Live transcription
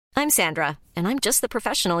I'm Sandra, and I'm just the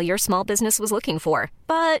professional your small business was looking for.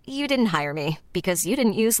 But you didn't hire me because you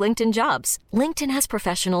didn't use LinkedIn Jobs. LinkedIn has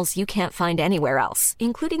professionals you can't find anywhere else,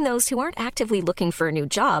 including those who aren't actively looking for a new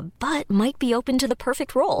job, but might be open to the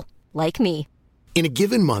perfect role, like me. In a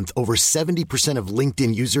given month, over 70% of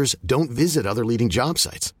LinkedIn users don't visit other leading job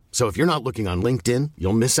sites. So if you're not looking on LinkedIn,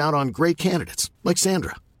 you'll miss out on great candidates like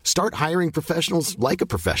Sandra. Start hiring professionals like a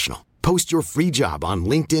professional. Post your free job on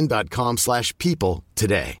linkedin.com/people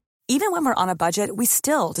today. Even when we're on a budget, we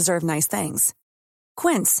still deserve nice things.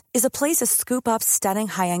 Quince is a place to scoop up stunning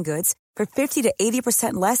high-end goods for 50 to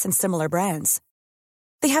 80% less than similar brands.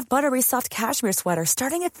 They have buttery soft cashmere sweaters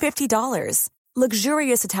starting at $50,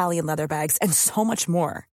 luxurious Italian leather bags, and so much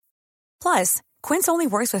more. Plus, Quince only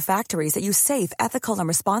works with factories that use safe, ethical, and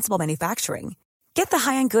responsible manufacturing. Get the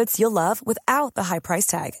high-end goods you'll love without the high price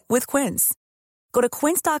tag with Quince. Go to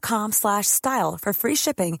quince.com/style for free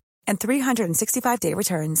shipping and 365-day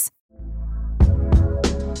returns.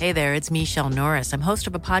 Hey there, it's Michelle Norris. I'm host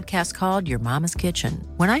of a podcast called Your Mama's Kitchen.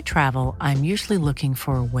 When I travel, I'm usually looking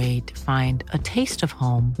for a way to find a taste of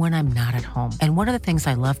home when I'm not at home. And one of the things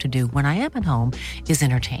I love to do when I am at home is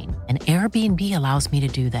entertain. And Airbnb allows me to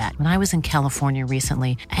do that. When I was in California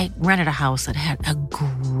recently, I rented a house that had a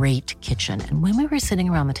great kitchen. And when we were sitting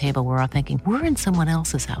around the table, we're all thinking, we're in someone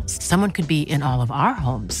else's house. Someone could be in all of our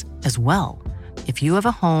homes as well. If you have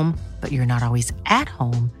a home, but you're not always at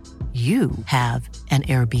home, you have an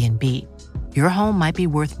Airbnb. Your home might be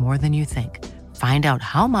worth more than you think. Find out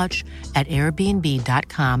how much at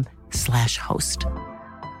airbnb.com/host.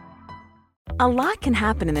 A lot can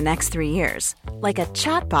happen in the next 3 years. Like a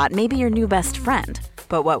chatbot may be your new best friend.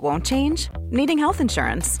 But what won't change? Needing health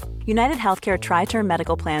insurance. United Healthcare Tri-Term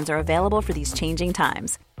Medical Plans are available for these changing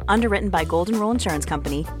times. Underwritten by Golden Rule Insurance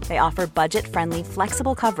Company, they offer budget-friendly,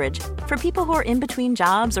 flexible coverage for people who are in between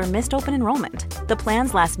jobs or missed open enrollment. The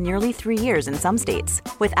plans last nearly 3 years in some states,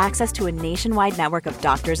 with access to a nationwide network of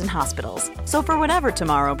doctors and hospitals. So for whatever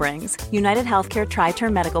tomorrow brings, United Healthcare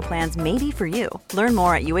Tri-Term Medical Plans may be for you. Learn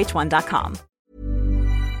more at uh1.com.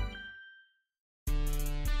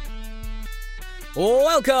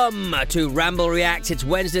 Welcome to Ramble React. It's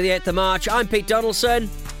Wednesday the 8th of March. I'm Pete Donaldson.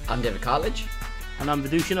 I'm David Cartledge. And I'm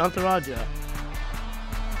Vidushan Antaraja.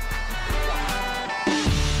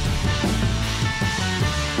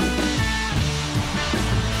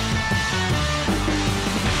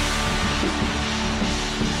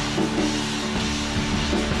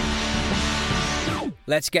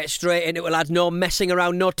 Let's get straight into it, lads. No messing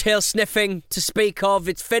around, no tail sniffing to speak of.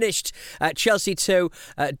 It's finished. Chelsea 2,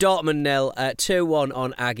 Dortmund 0, 2-1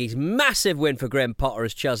 on Aggies. Massive win for Graham Potter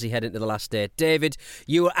as Chelsea head into the last day. David,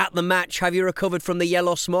 you were at the match. Have you recovered from the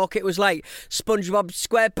yellow smoke? It was like SpongeBob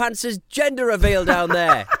SquarePants' gender reveal down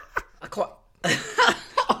there.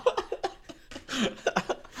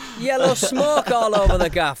 Yellow smoke all over the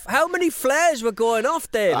gaff. How many flares were going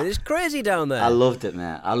off, David? It's crazy down there. I loved it,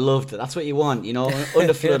 mate. I loved it. That's what you want, you know.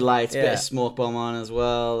 Under floodlights, bit of smoke bomb on as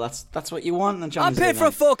well. That's what you want. I paid for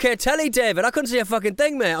a 4K telly, David. I couldn't see a fucking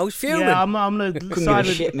thing, mate. I was fuming. Yeah, I'm gonna side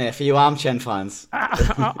with shit, mate. For you Armchair fans.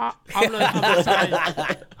 I'm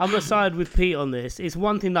gonna side with Pete on this. It's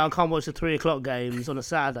one thing that I can't watch the 3 o'clock games on a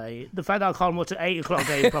Saturday. The fact that I can't watch an 8 o'clock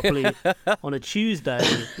game properly on a Tuesday,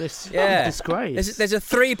 this disgrace. There's a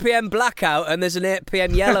 3 p.m. blackout and there's an 8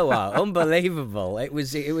 p.m. yellow out. Unbelievable. It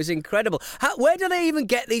was incredible. Where do they even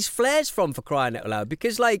get these flares from, for crying out loud?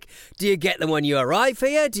 Because, like, do you get them when you arrive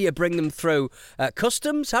here? Do you bring them through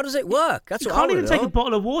customs? How does it work? That's what I want to know. You can't even take a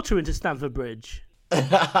bottle of water into Stamford Bridge.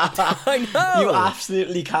 I know. You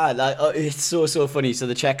absolutely can. It's so funny. So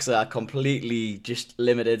the checks are completely just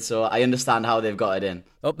limited, so I understand how they've got it in.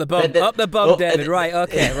 Up the bum, David. Right,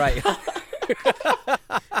 okay, right.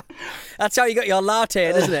 That's how you got your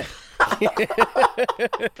latte in, isn't it?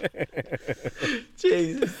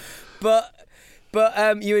 Jesus. But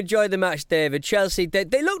you enjoyed the match, David. Chelsea,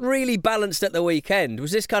 they looked really balanced at the weekend.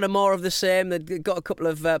 Was this kind of more of the same? They got a couple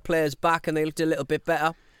of players back and they looked a little bit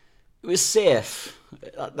better? It was safe.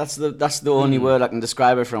 That's the only word I can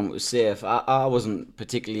describe it from. It was safe. I wasn't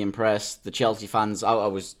particularly impressed. The Chelsea fans, I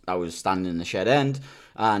was standing in the shed end,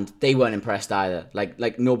 and they weren't impressed either.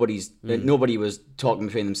 Like nobody was talking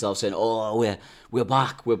between themselves saying, "Oh, we're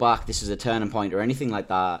back. This is a turning point" or anything like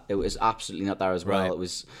that. It was absolutely not there as well.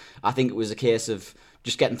 Right. I think it was a case of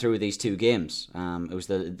just getting through these 2 games. It was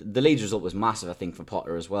the Leeds result was massive, I think, for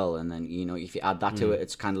Potter as well. And then, you know, if you add that to it,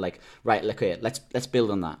 it's kind of like, right, look, let's build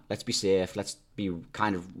on that. Let's be safe. Let's be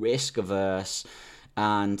kind of risk averse.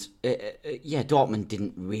 And Dortmund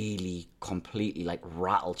didn't really completely like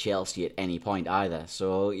rattle Chelsea at any point either.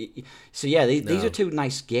 So yeah, these are 2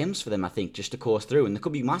 nice games for them, I think, just to course through, and they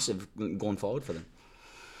could be massive going forward for them.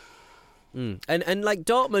 And like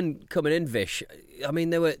Dortmund coming in, Vish, I mean,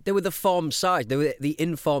 they were the form side. They were the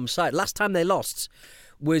informed side. Last time they lost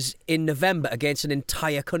was in November against an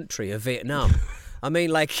entire country of Vietnam. I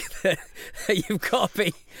mean, like you've got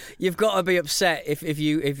to be upset if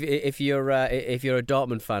you're a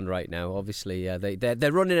Dortmund fan right now. Obviously,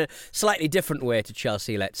 they're running a slightly different way to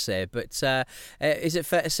Chelsea, let's say. But is it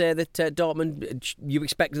fair to say that Dortmund, you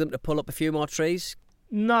expected them to pull up a few more trees?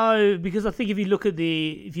 No, because I think if you look at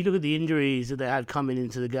the injuries that they had coming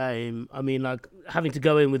into the game, I mean, like having to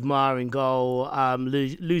go in with Mara in goal,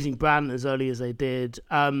 losing Brandt as early as they did.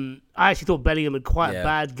 I actually thought Bellingham had quite a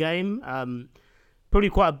bad game. Probably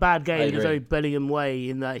quite a bad game in a very Bellingham way,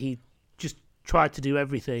 in that he just tried to do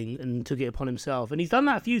everything and took it upon himself. And he's done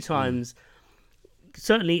that a few times,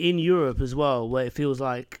 certainly in Europe as well, where it feels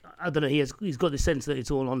like, I don't know, he's got this sense that it's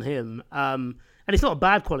all on him. And it's not a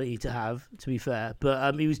bad quality to have, to be fair,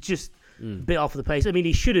 but he was just a bit off the pace. I mean,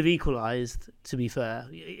 he should have equalised, to be fair.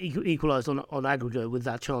 He equalised on aggregate with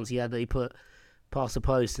that chance he had that he put past the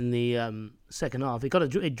post in the second half.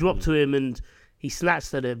 It dropped to him and he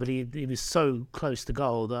snatched at it, but he was so close to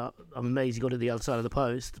goal that I'm amazed he got it the other side of the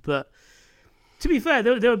post. But to be fair,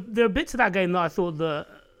 there are bits of that game that I thought that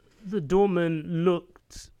the Dortmund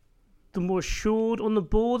looked the more assured on the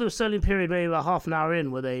ball. There was certainly a period, maybe about half an hour in,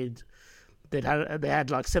 where they had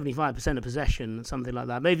like 75% of possession, something like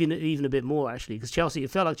that. Maybe even a bit more, actually, because it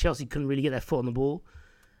felt like Chelsea couldn't really get their foot on the ball.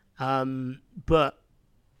 But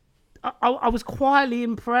I was quietly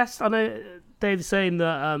impressed. I know Dave's saying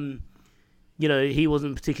that he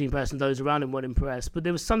wasn't particularly impressed and those around him weren't impressed, but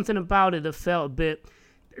there was something about it that felt a bit...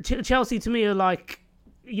 Chelsea, to me, are like,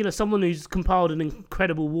 someone who's compiled an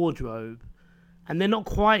incredible wardrobe, and they're not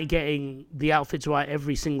quite getting the outfits right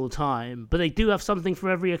every single time, but they do have something for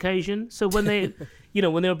every occasion. So when they,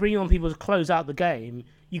 when they were bringing on people to close out the game,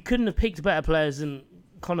 you couldn't have picked better players than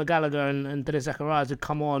Conor Gallagher and Denis Zakaria to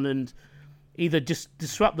come on and either just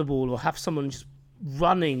disrupt the ball or have someone just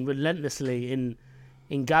running relentlessly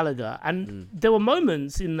in Gallagher. And there were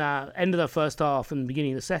moments in that end of the first half and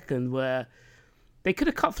beginning of the second where they could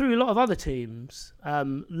have cut through a lot of other teams,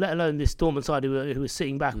 let alone this Dortmund side who was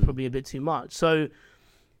sitting back probably a bit too much. So,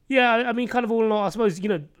 yeah, I mean, kind of all in all, I suppose, if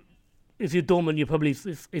you're Dortmund,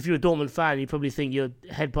 if you're a Dortmund fan, you probably think you're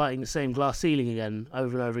headbutting the same glass ceiling again,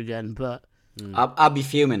 over and over again. But I'd be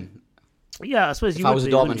fuming. Yeah, I suppose if I was a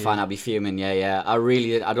Dortmund fan, I'd be fuming. Yeah.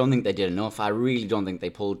 I don't think they did enough. I really don't think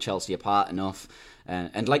they pulled Chelsea apart enough.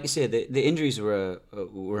 And like you say, the injuries were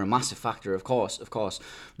a massive factor, of course.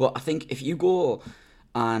 But I think if you go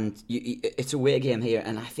and it's a away game here,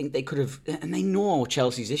 and I think they could have, and they know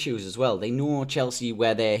Chelsea's issues as well. They know Chelsea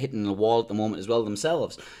where they're hitting the wall at the moment as well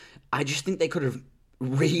themselves. I just think they could have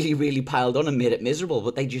really, really piled on and made it miserable,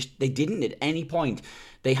 but they didn't at any point.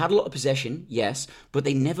 They had a lot of possession, yes, but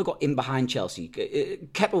they never got in behind Chelsea.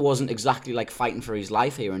 Kepa wasn't exactly like fighting for his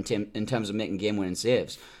life here in terms of making game-winning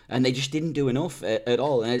saves, and they just didn't do enough at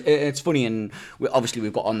all. And it's funny, and obviously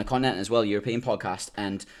we've got On the Continent as well, European podcast,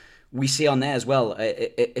 and we see on there as well,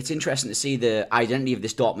 it's interesting to see the identity of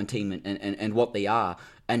this Dortmund team and what they are,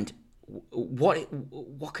 and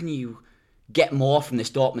what can you get more from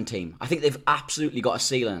this Dortmund team? I think they've absolutely got a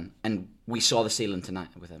ceiling, and we saw the ceiling tonight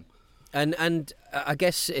with them. And I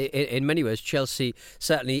guess in many ways, Chelsea,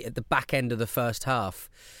 certainly at the back end of the first half,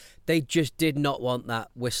 they just did not want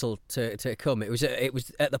that whistle to come. It was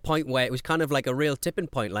at the point where it was kind of like a real tipping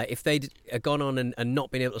point. Like if they'd gone on and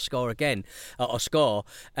not been able to score again or score,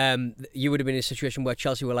 you would have been in a situation where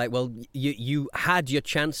Chelsea were like, well, you had your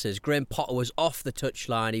chances. Graham Potter was off the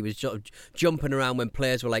touchline. He was jumping around when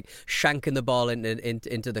players were like shanking the ball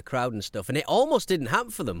into the crowd and stuff. And it almost didn't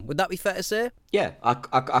happen for them. Would that be fair to say? Yeah, I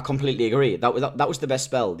completely agree. That was the best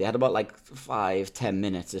spell. They had about like 5-10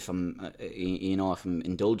 minutes if I'm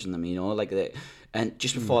indulging them, and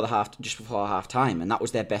just before half time, and that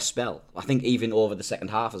was their best spell. I think even over the second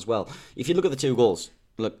half as well. If you look at the two goals,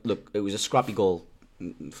 look, it was a scrappy goal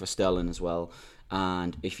for Sterling as well.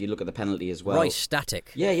 And if you look at the penalty as well, Royce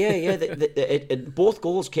static. Yeah. Both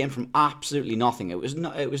goals came from absolutely nothing. It was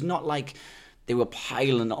not like they were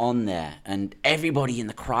piling on there, and everybody in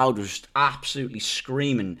the crowd was just absolutely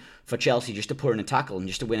screaming for Chelsea just to put in a tackle and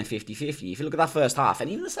just to win a 50-50. If you look at that first half, and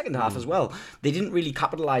even the second half as well, they didn't really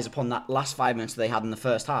capitalise upon that last 5 minutes they had in the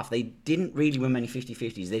first half. They didn't really win many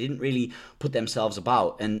 50-50s. They didn't really put themselves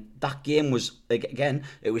about, and that game was, again,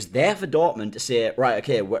 it was there for Dortmund to say, right,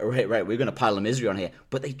 we're going to pile the misery on here,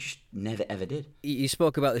 but they just never ever did. You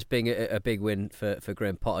spoke about this being a big win for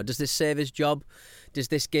Graham Potter. Does this save his job? Does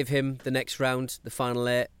this give him the next round, the final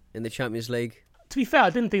 8 in the Champions League? To be fair, I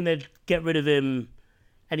didn't think they'd get rid of him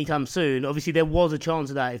anytime soon. Obviously, there was a chance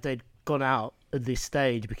of that if they'd gone out at this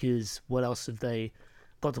stage, because what else have they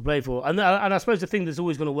got to play for? And I suppose the thing that's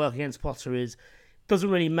always going to work against Potter is it doesn't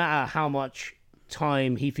really matter how much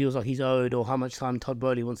time he feels like he's owed or how much time Todd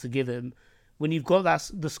Boehly wants to give him. When you've got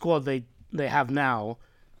the squad they have now,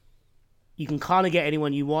 you can kind of get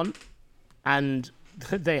anyone you want, and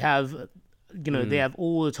they have, they have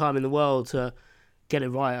all the time in the world to get it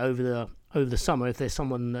right over the summer. If there's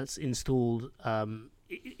someone that's installed,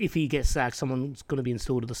 if he gets sacked, someone's going to be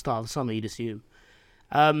installed at the start of the summer, you'd assume.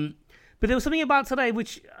 But there was something about today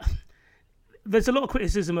which there's a lot of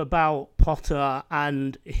criticism about Potter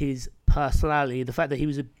and his personality, the fact that he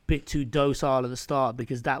was a bit too docile at the start,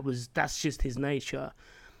 because that's just his nature.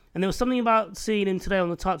 And there was something about seeing him today on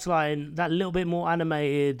the touchline, that little bit more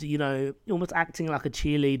animated, almost acting like a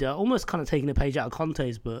cheerleader, almost kind of taking a page out of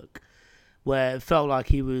Conte's book, where it felt like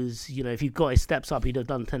he was, if he got his steps up, he'd have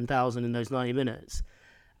done 10,000 in those 90 minutes.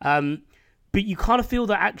 But you kind of feel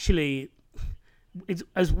that actually, it's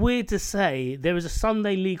as weird to say, there is a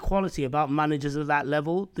Sunday League quality about managers at that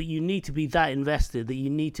level, that you need to be that invested, that you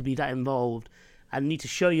need to be that involved, and need to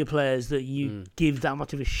show your players that you give that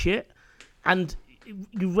much of a shit. And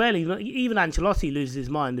you rarely, even Ancelotti loses his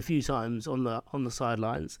mind a few times on the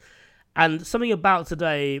sidelines. And something about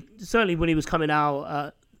today, certainly when he was coming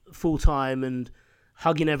out full time and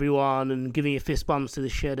hugging everyone and giving fist bumps to the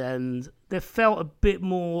shed end, there felt a bit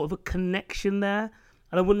more of a connection there.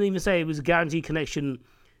 And I wouldn't even say it was a guaranteed connection,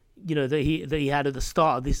 that he had at the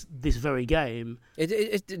start of this very game.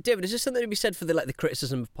 David, is there something to be said for the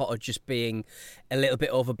criticism of Potter just being a little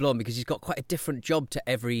bit overblown, because he's got quite a different job to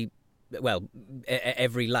every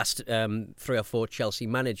last 3 or 4 Chelsea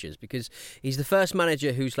managers, because he's the first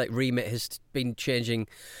manager whose remit has been changing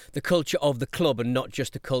the culture of the club and not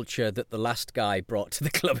just the culture that the last guy brought to the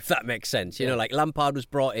club, if that makes sense. Lampard was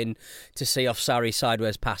brought in to see off Sarri's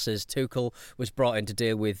sideways passes. Tuchel was brought in to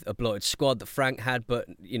deal with a bloated squad that Frank had, but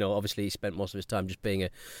obviously he spent most of his time just being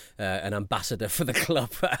an ambassador for the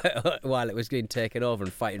club while it was being taken over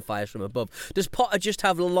and fighting fires from above. Does Potter just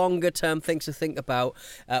have longer term things to think about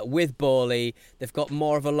with Boehly? They've got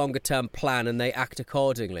more of a longer term plan and they act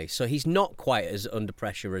accordingly, so he's not quite as under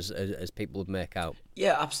pressure as people would make out.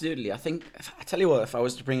 Yeah, absolutely. I think, I tell you what, if I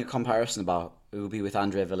was to bring a comparison about, it would be with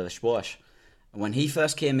Andrei Villas-Boas. When he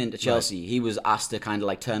first came into Chelsea, he was asked to kind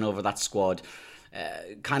of turn over that squad,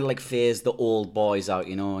 kind of phase the old boys out,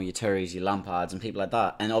 your Terrys, your Lampards and people like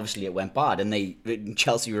that. And obviously it went bad, and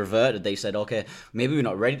Chelsea reverted. They said, okay, maybe we're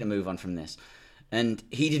not ready to move on from this. And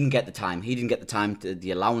he didn't get the time. He didn't get the time, the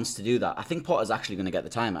allowance to do that. I think Potter's actually going to get the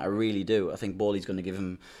time. I really do. I think Boehly's going to give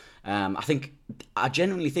him... I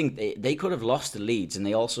genuinely think they could have lost the Leeds, and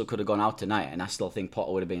they also could have gone out tonight, and I still think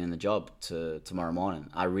Potter would have been in the job tomorrow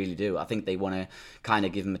morning. I really do. I think they want to kind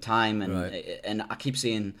of give him a time, and I keep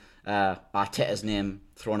seeing Arteta's name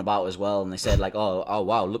thrown about as well, and they said oh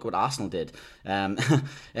wow, look what Arsenal did, and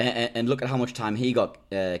look at how much time he got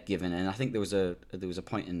given. And I think there was a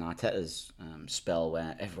point in Arteta's spell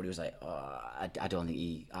where everybody was like, I don't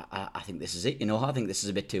think I think this is it. I think this is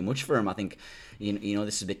a bit too much for him. I think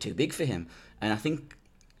this is a bit too big for him. And I think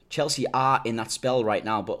Chelsea are in that spell right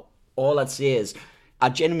now. But all I'd say is,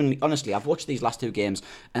 honestly, I've watched these last 2 games,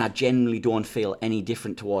 and I genuinely don't feel any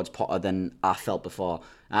different towards Potter than I felt before.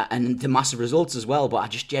 And the massive results as well, but I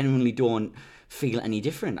just genuinely don't feel any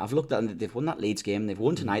different. I've looked at them, they've won that Leeds game, they've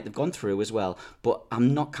won tonight, they've gone through as well, but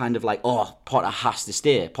I'm not kind of Potter has to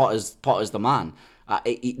stay, Potter's the man.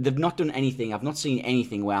 They've not done anything, I've not seen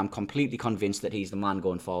anything where I'm completely convinced that he's the man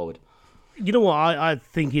going forward. You know what, I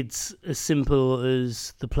think it's as simple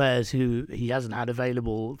as the players who he hasn't had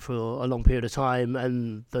available for a long period of time,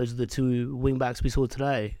 and those are the 2 wing-backs we saw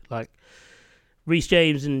today. Reece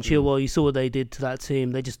James and Chilwell, you saw what they did to that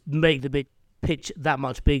team. They just make the big pitch that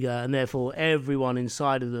much bigger, and therefore everyone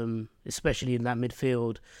inside of them, especially in that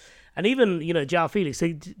midfield, and even João Felix,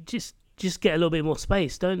 they just get a little bit more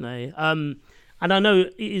space, don't they? And I know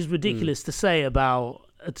it is ridiculous to say about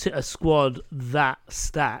a squad that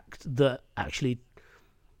stacked, that actually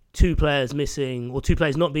 2 players missing or 2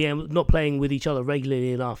 players not playing with each other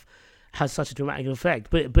regularly enough has such a dramatic effect,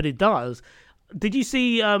 but it does. Did you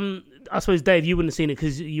see? I suppose, Dave, you wouldn't have seen it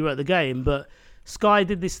because you were at the game, but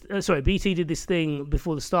BT did this thing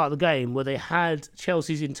before the start of the game where they had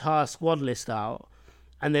Chelsea's entire squad list out,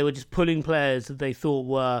 and they were just pulling players that they thought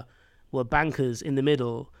were bankers in the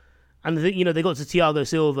middle, and they got to Thiago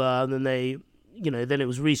Silva, and then then it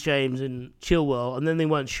was Reece James and Chilwell, and then they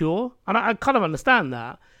weren't sure, and I kind of understand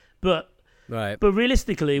that, but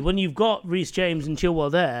realistically, when you've got Reece James and Chilwell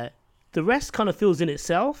there, the rest kind of fills in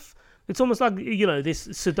itself. It's almost like, this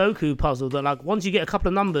Sudoku puzzle that once you get a couple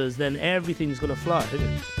of numbers, then everything's going to flow.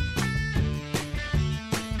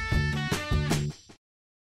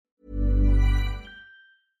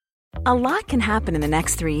 A lot can happen in the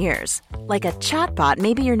next 3 years. Like a chatbot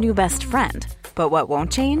may be your new best friend. But what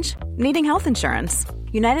won't change? Needing health insurance.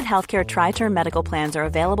 United Healthcare Tri-Term Medical Plans are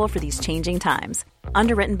available for these changing times.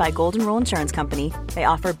 Underwritten by Golden Rule Insurance Company, they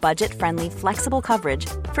offer budget-friendly, flexible coverage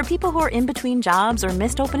for people who are in between jobs or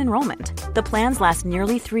missed open enrollment. The plans last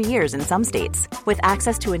nearly 3 years in some states, with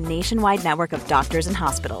access to a nationwide network of doctors and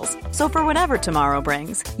hospitals. So for whatever tomorrow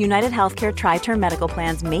brings, United Healthcare Tri-Term Medical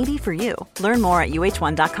Plans may be for you. Learn more at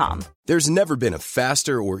uh1.com. There's never been a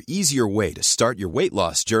faster or easier way to start your weight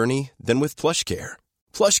loss journey than with PlushCare.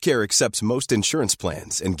 PlushCare accepts most insurance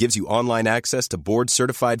plans and gives you online access to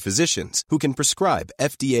board-certified physicians who can prescribe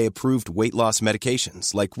FDA-approved weight loss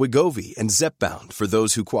medications like Wegovy and Zepbound for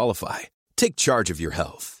those who qualify. Take charge of your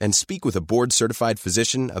health and speak with a board-certified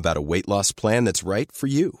physician about a weight loss plan that's right for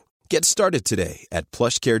you. Get started today at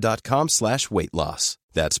plushcare.com/weight loss.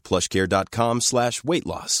 That's plushcare.com/weight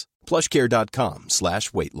loss.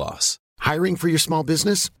 plushcare.com/weight loss. Hiring for your small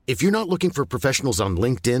business? If you're not looking for professionals on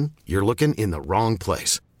LinkedIn, you're looking in the wrong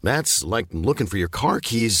place. That's like looking for your car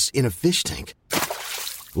keys in a fish tank.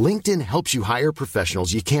 LinkedIn helps you hire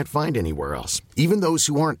professionals you can't find anywhere else, even those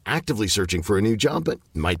who aren't actively searching for a new job but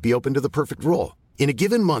might be open to the perfect role. In a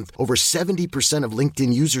given month, over 70% of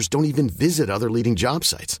LinkedIn users don't even visit other leading job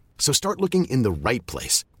sites. So start looking in the right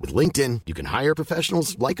place. With LinkedIn, you can hire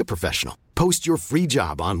professionals like a professional. Post your free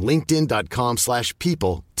job on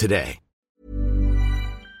linkedin.com/people today.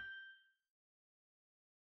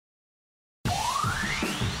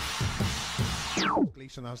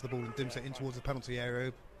 Gleeson has the ball and dims it in towards the penalty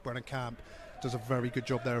area. Brennan Camp does a very good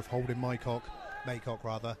job there of holding Maycock.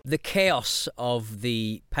 The chaos of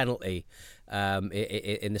the penalty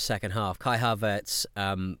in the second half. Kai Havertz,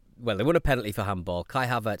 they won a penalty for handball. Kai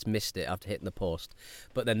Havertz missed it after hitting the post.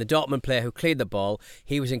 But then the Dortmund player who cleared the ball,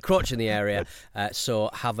 he was encroaching the area, so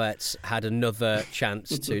Havertz had another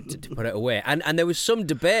chance to put it away. And there was some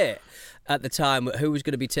debate at the time who was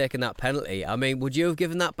going to be taking that penalty. I mean, would you have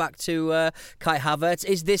given that back to Kai Havertz?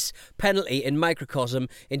 Is this penalty in microcosm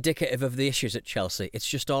indicative of the issues at Chelsea? It's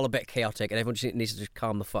just all a bit chaotic and everyone just needs to just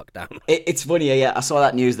calm the fuck down. It's funny, yeah. I saw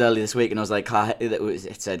that news earlier this week and I was like,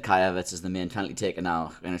 it said Kai Havertz is the main penalty taker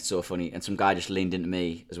now, and it's so funny. And some guy just leaned into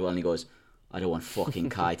me as well and he goes, I don't want fucking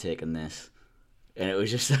Kai taking this. And it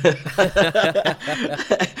was just... and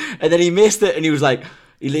then he missed it and he was like...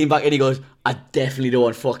 He leaned back and he goes, I definitely don't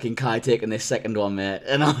want fucking Kai taking this second one, mate.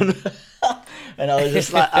 And I was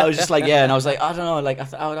just like, yeah. And I was like, I don't know, like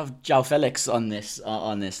I would have João Felix on this,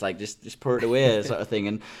 like just put it away, sort of thing.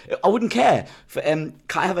 And I wouldn't care. For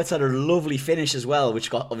Kai Havertz had a lovely finish as well,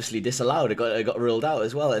 which got obviously disallowed. It got ruled out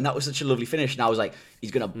as well, and that was such a lovely finish. And I was like,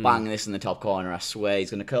 he's gonna bang this in the top corner. I swear,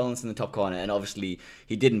 he's gonna curl this in the top corner. And obviously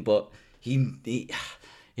he didn't, but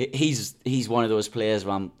He's one of those players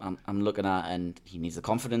where I'm looking at, and he needs the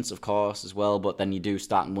confidence, of course, as well. But then you do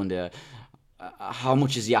start and wonder how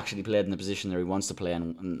much has he actually played in the position that he wants to play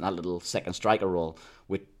in that little second striker role,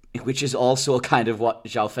 which is also kind of what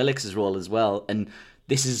João Felix's role as well. And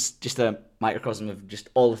this is just a microcosm of just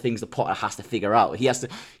all the things that Potter has to figure out. He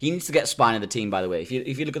needs to get a spine in the team. By the way, if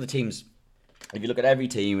you look at the teams. If you look at every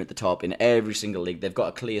team at the top in every single league, they've got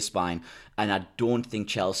a clear spine, and I don't think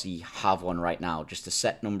Chelsea have one right now. Just a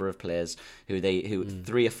set number of players who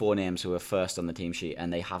 3 or 4 names who are first on the team sheet,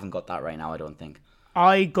 and they haven't got that right now, I don't think.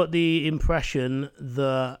 I got the impression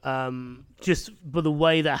that just by the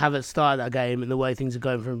way that Havertz started that game and the way things are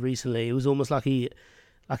going for him recently, it was almost like in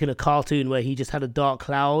a cartoon where he just had a dark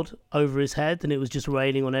cloud over his head and it was just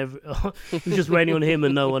raining on it was just raining on him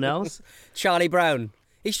and no one else. Charlie Brown.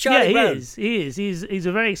 He's Charlie Brown. He is. He's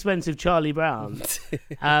a very expensive Charlie Brown.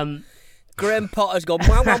 Graham Potter's gone,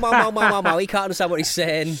 wow, wow, wow, wow, wow, wow. He can't understand what he's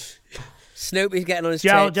saying. Snoopy's getting on his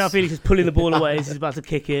tits. João Felix is pulling the ball away as he's about to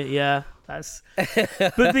kick it. Yeah, that's...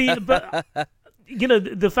 But you know,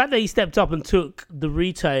 the fact that he stepped up and took the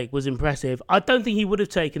retake was impressive. I don't think he would have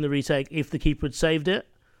taken the retake if the keeper had saved it.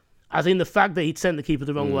 I think the fact that he'd sent the keeper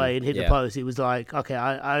the wrong way and hit the post, it was like, okay,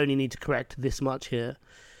 I only need to correct this much here.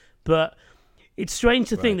 But... it's strange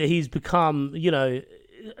to think that he's become,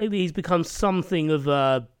 something of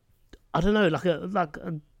a, I don't know, like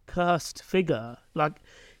a cursed figure. Like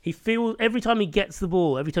he feels every time he gets the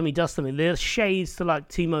ball, every time he does something, there's shades to like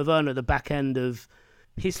Timo Werner at the back end of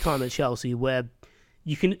his time at Chelsea, where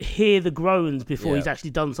you can hear the groans before he's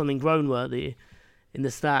actually done something groan-worthy in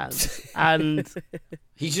the stands. And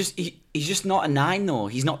He's just not a 9 though.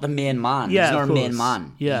 He's not the main man. Yeah, he's not of a main course.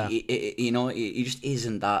 man. Yeah. He just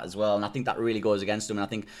isn't that as well. And I think that really goes against him. And I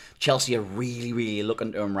think Chelsea are really, really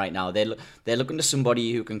looking to him right now. They're looking to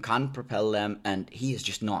somebody who can propel them, and he is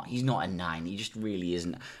just not. He's not a 9. He just really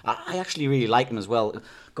isn't. I actually really like him as well.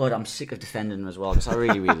 God, I'm sick of defending him as well because I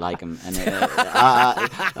really, really like him. And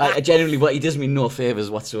I genuinely, but he does me no favours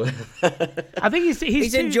whatsoever. I think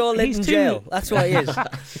he's in Joe Linton jail. That's what he is.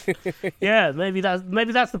 Yeah, maybe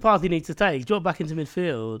that's the path he needs to take. Drop back into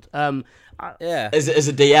midfield. Yeah, as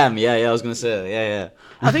a DM. Yeah. I was gonna say. Yeah.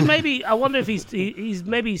 I think I wonder if he's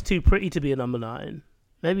too pretty to be a number 9.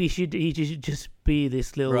 Maybe he should just be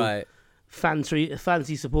this little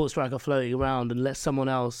fancy support striker floating around and let someone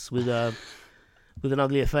else with an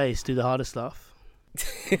uglier face do the harder stuff.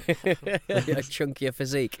 A chunkier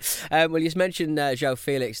physique. Well, you just mentioned João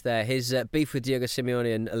Felix there. His beef with Diego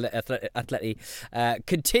Simeone and Atleti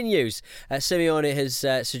continues. Simeone has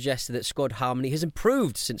suggested that squad harmony has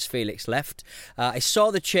improved since Felix left. I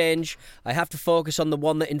saw the change. I have to focus on the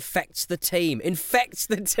one that infects the team. Infects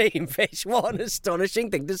the team, Fish. What an astonishing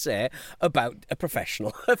thing to say about a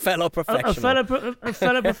professional, a fellow professional. A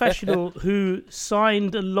fellow professional who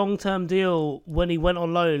signed a long-term deal when he went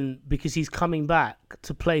on loan because he's coming back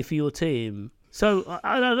to play for your team. So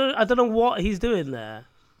I don't know what he's doing there.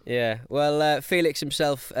 Yeah, well, Felix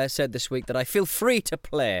himself said this week that I feel free to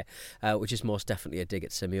play, which is most definitely a dig at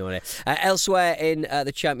Simeone. Elsewhere in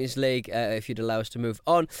the Champions League, if you'd allow us to move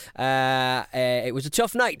on, it was a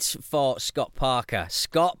tough night for Scott Parker.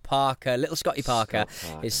 Little Scotty Parker.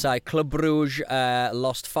 His side, Club Brugge,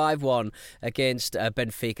 lost 5-1 against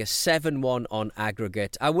Benfica, 7-1 on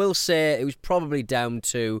aggregate. I will say it was probably down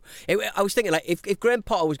to... I was thinking, like, if Graham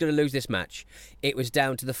Potter was going to lose this match, it was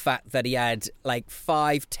down to the fact that he had, like,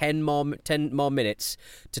 10 more minutes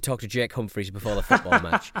to talk to Jake Humphries before the football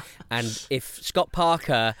match. And if Scott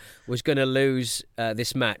Parker was going to lose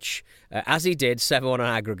this match, as he did, 7-1 on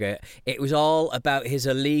aggregate, it was all about his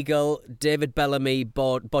illegal David Bellamy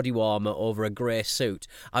body warmer over a grey suit.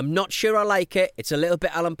 I'm not sure I like it. It's a little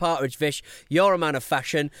bit Alan Partridge, Vish. You're a man of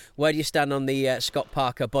fashion. Where do you stand on the Scott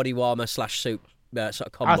Parker body warmer / suit sort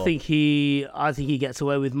of combo? I think he gets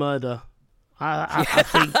away with murder. I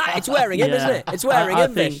think it's wearing him, isn't it? It's wearing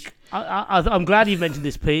him, Vish. I'm glad you mentioned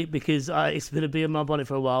this, Pete, because it's going to be in my bonnet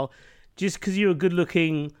for a while. Just because you're a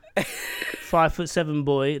good-looking 5'7"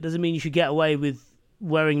 boy, it doesn't mean you should get away with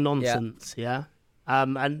wearing nonsense. Yeah.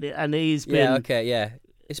 And he's been. Yeah. Okay. Yeah.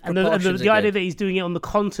 And the idea that he's doing it on the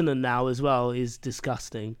continent now as well is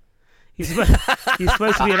disgusting. He's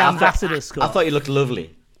supposed to be an ambassador, Scott. I thought you looked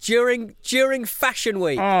lovely during Fashion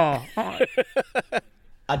Week.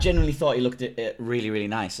 I genuinely thought he looked really, really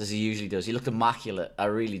nice, as he usually does. He looked immaculate. I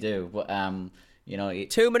really do. But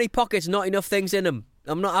too many pockets, not enough things in them.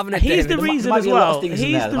 I'm not having it. He's the reason as well. He's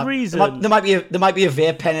the reason. There might be a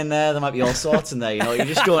vape pen in there. There might be all sorts in there. You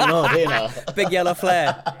just don't know, do you? Big yellow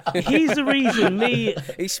flare. He's the reason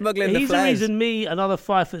He's smuggling the flares. He's the reason me and other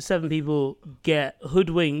 5'7" people get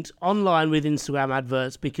hoodwinked online with Instagram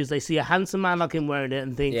adverts because they see a handsome man like him wearing it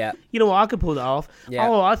and think, you know what, I could pull that off. Yeah.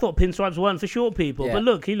 Oh, I thought pinstripes weren't for short people, but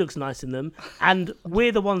look, he looks nice in them, and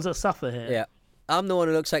we're the ones that suffer here. Yeah, I'm the one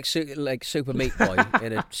who looks like Super Meat Boy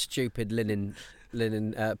in a stupid linen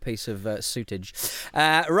piece of suitage.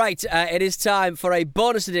 Right, it is time for a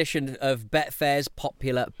bonus edition of Betfair's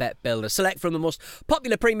Popular Bet Builder. Select from the most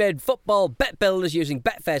popular pre-made football bet builders using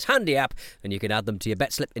Betfair's handy app, and you can add them to your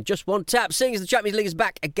bet slip in just one tap. Seeing as the Champions League is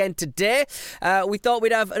back again today, we thought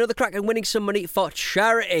we'd have another crack at winning some money for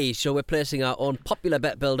charity. So we're placing our own Popular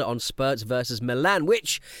Bet Builder on Spurs versus Milan,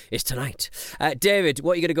 which is tonight. David,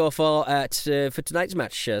 what are you going to go for tonight's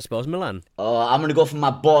match, Spurs Milan? Oh, I'm going to go for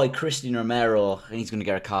my boy Christian Romero. And he's going to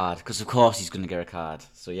get a card, because of course he's going to get a card.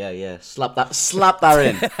 So yeah, slap that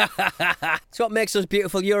in. It's what makes us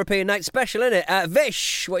beautiful European night special, isn't it?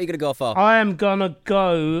 Vish, what are you going to go for? I am going to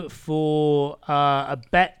go for a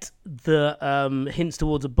bet that hints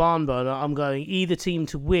towards a barn burner. I'm going either team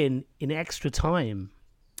to win in extra time.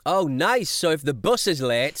 Oh, nice. So if the bus is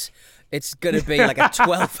late, it's going to be like a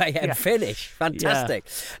 12 a.m. finish. Fantastic.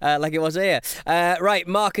 Like it was here. Right,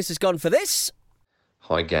 Marcus has gone for this.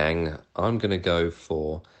 Hi gang, I'm going to go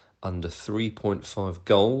for under 3.5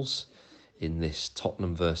 goals in this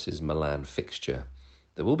Tottenham versus Milan fixture.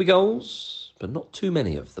 There will be goals, but not too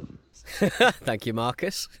many of them. Thank you,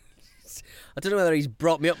 Marcus. I don't know whether he's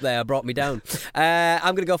brought me up there or brought me down.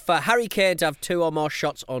 I'm going to go for Harry Kane to have 2 or more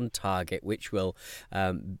shots on target, which will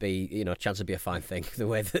be, chance to be a fine thing, the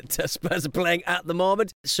way that Spurs are playing at the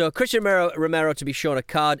moment. So Christian Romero to be shown a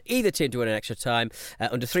card, either team to win an extra time,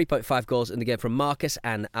 under 3.5 goals in the game from Marcus,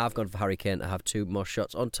 and I've gone for Harry Kane to have 2 more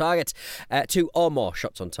shots on target. 2 or more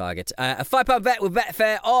shots on target. A £5 bet with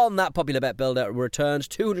Betfair on that popular bet builder returns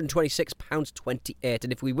 £226.28,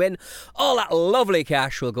 and if we win, all that lovely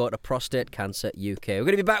cash will go to Prostate Cancer UK. We're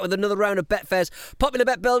going to be back with another round of Betfair's popular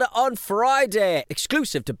bet builder on Friday,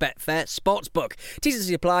 exclusive to Betfair Sportsbook. T's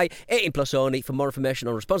and apply, 18 plus only. For more information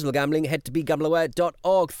on responsible gambling, head to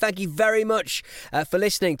begambleaware.org. Thank you very much for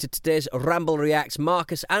listening to today's Ramble Reacts.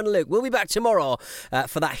 Marcus and Luke, we'll be back tomorrow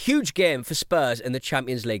for that huge game for Spurs in the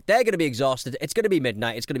Champions League. They're going to be exhausted. It's going to be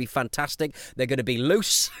midnight. It's going to be fantastic. They're going to be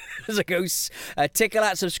loose as a goose. Tickle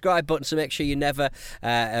that subscribe button to make sure you never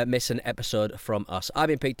miss an episode from us. I've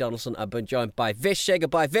been Pete Donaldson. I've been joined by Vish. Say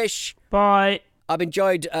goodbye, Vish. Bye. I've been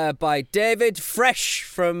joined by David, fresh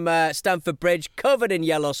from Stamford Bridge, covered in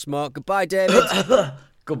yellow smoke. Goodbye, David.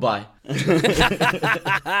 Goodbye.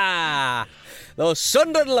 Those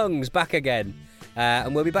sundered lungs back again.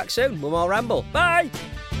 And we'll be back soon with more Ramble. Bye.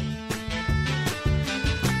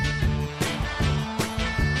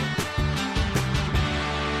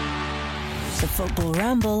 The Football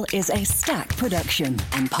Ramble is a Stack production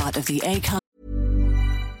and part of the Acast.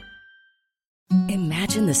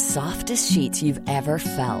 Imagine the softest sheets you've ever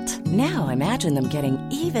felt. Now imagine them getting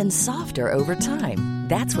even softer over time.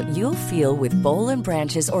 That's what you'll feel with Boll &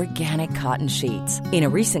 Branch's organic cotton sheets. In a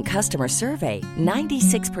recent customer survey,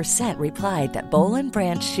 96% replied that Boll &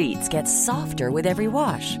 Branch sheets get softer with every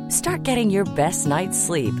wash. Start getting your best night's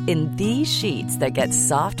sleep in these sheets that get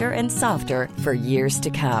softer and softer for years to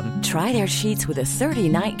come. Try their sheets with a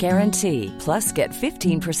 30-night guarantee. Plus, get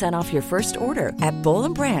 15% off your first order at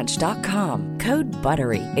bollandbranch.com. Code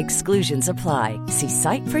BUTTERY. Exclusions apply. See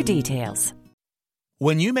site for details.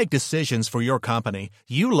 When you make decisions for your company,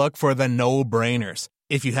 you look for the no-brainers.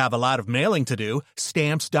 If you have a lot of mailing to do,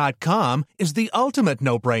 Stamps.com is the ultimate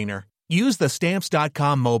no-brainer. Use the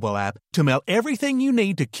Stamps.com mobile app to mail everything you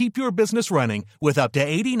need to keep your business running with up to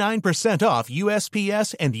 89% off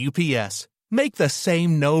USPS and UPS. Make the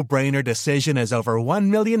same no-brainer decision as over 1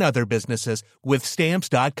 million other businesses with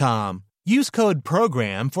Stamps.com. Use code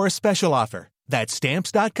PROGRAM for a special offer. That's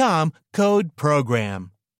Stamps.com, code PROGRAM.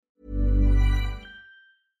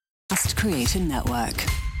 Creator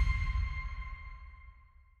Network.